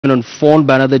on phone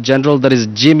by another general, that is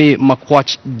Jimmy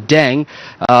Makwach Deng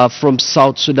from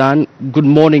South Sudan. Good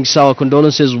morning, sir. Our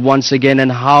condolences once again,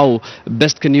 and how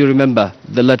best can you remember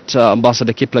the late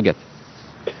Ambassador Kiplagat?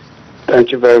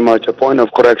 Thank you very much. A point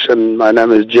of correction, my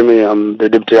name is Jimmy. I'm the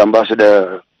Deputy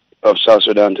Ambassador of South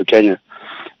Sudan to Kenya.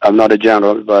 I'm not a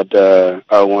general, but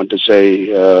I want to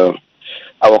say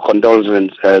our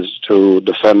condolences as to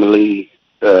the family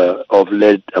of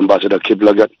late Ambassador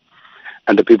Kiplagat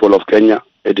and the people of Kenya.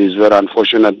 It is very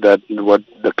unfortunate that what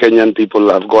the Kenyan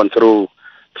people have gone through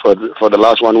for the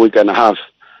last 1 week and a half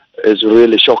is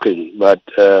really shocking. But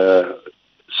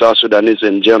South Sudanese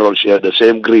in general share the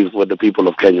same grief with the people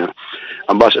of Kenya.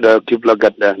 Ambassador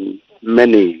Kiplagat and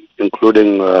many,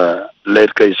 including late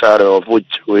Kaisar, of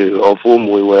whom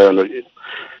we were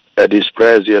at his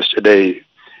prayers yesterday,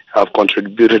 have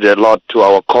contributed a lot to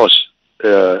our cause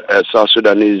as South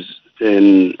Sudanese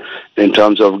in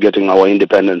terms of getting our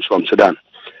independence from Sudan.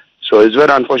 So it's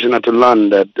very unfortunate to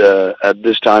learn that at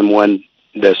this time when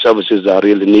their services are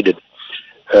really needed,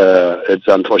 it's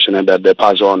unfortunate that they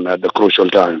pass on at the crucial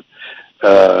time.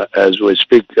 As we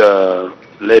speak,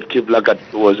 late Kiplagat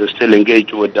was still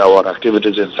engaged with our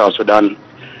activities in South Sudan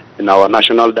in our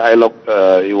national dialogue.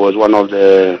 He was one of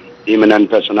the eminent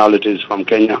personalities from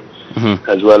Kenya,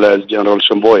 as well as General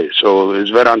Somboy. So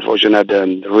it's very unfortunate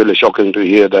and really shocking to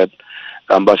hear that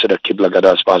Ambassador Kiplagat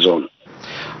has passed on.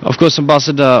 Of course,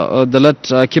 Ambassador, the late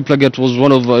Kiplagat was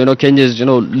one of Kenya's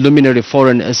luminary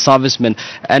foreign servicemen,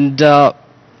 and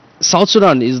South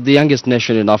Sudan is the youngest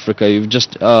nation in Africa. You've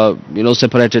just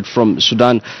separated from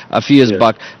Sudan a few years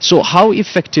back. So how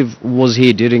effective was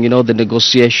he during the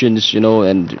negotiations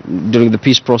and during the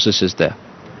peace processes there?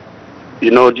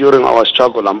 During our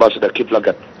struggle, Ambassador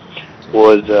Kiplagat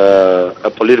was a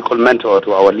political mentor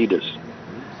to our leaders.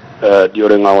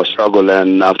 During our struggle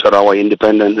and after our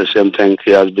independence, the same thing.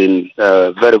 He has been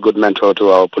a very good mentor to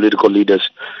our political leaders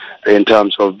in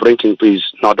terms of bringing peace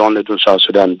not only to South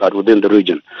Sudan but within the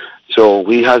region. So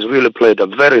he has really played a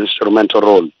very instrumental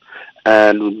role,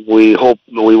 and we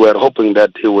were hoping that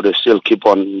he would still keep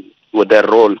on with that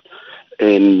role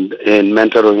in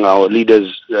mentoring our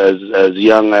leaders as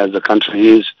young as the country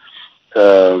is.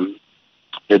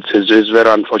 It's very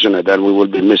unfortunate that we will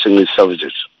be missing his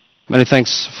services. Many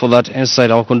thanks for that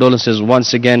insight. Our condolences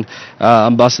once again,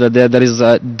 Ambassador. There is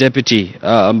a Deputy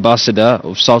Ambassador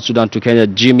of South Sudan to Kenya,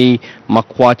 Jimmy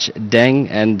Makwach Deng,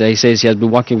 and he says he has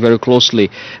been working very closely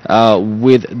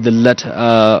with the late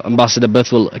Ambassador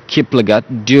Bethuel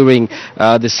Kiplagat during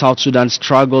the South Sudan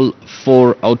struggle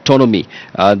for autonomy.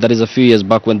 That is a few years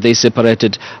back when they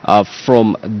separated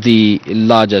from the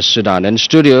larger Sudan. And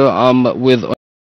studio, with